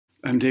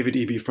I'm David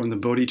Eby from the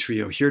Bodhi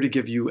Trio, here to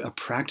give you a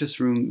practice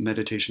room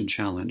meditation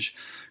challenge.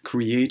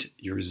 Create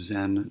your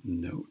Zen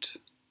note.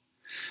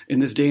 In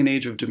this day and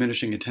age of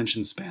diminishing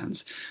attention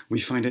spans, we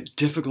find it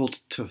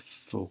difficult to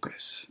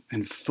focus.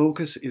 And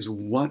focus is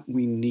what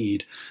we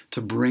need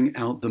to bring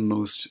out the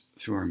most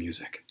through our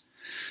music.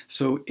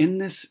 So in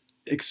this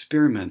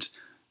experiment,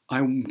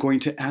 I'm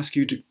going to ask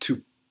you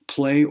to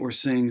play or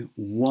sing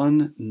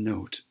one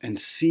note and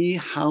see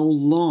how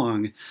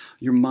long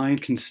your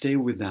mind can stay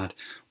with that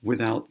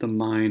without the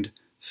mind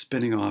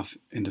spinning off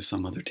into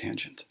some other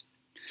tangent.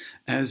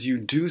 As you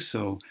do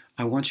so,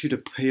 I want you to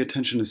pay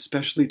attention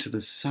especially to the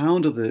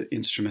sound of the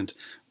instrument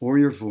or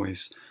your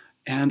voice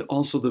and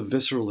also the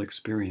visceral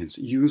experience.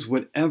 Use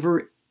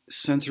whatever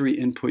sensory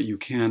input you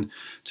can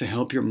to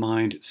help your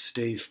mind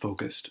stay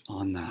focused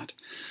on that.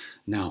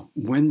 Now,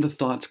 when the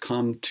thoughts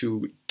come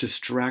to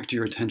distract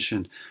your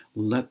attention,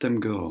 let them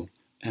go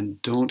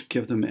and don't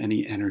give them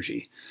any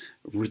energy.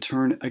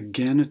 Return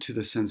again to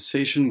the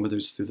sensation, whether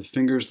it's through the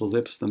fingers, the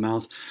lips, the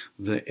mouth,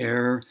 the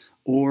air,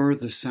 or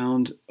the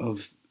sound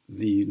of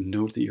the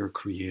note that you're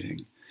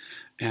creating.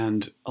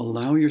 And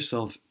allow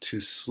yourself to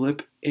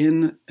slip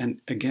in and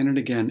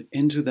again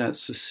into that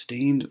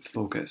sustained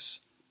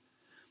focus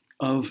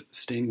of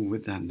staying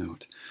with that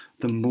note.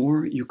 The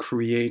more you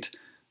create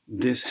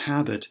this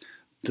habit,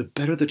 the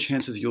better the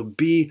chances you'll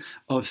be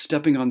of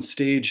stepping on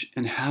stage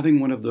and having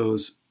one of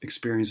those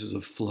experiences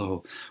of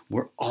flow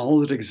where all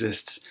that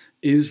exists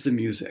is the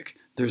music.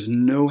 There's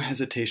no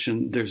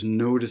hesitation, there's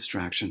no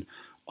distraction.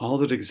 All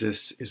that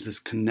exists is this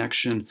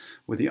connection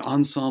with the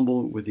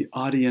ensemble, with the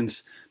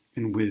audience,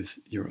 and with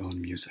your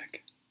own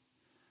music.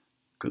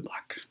 Good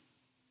luck.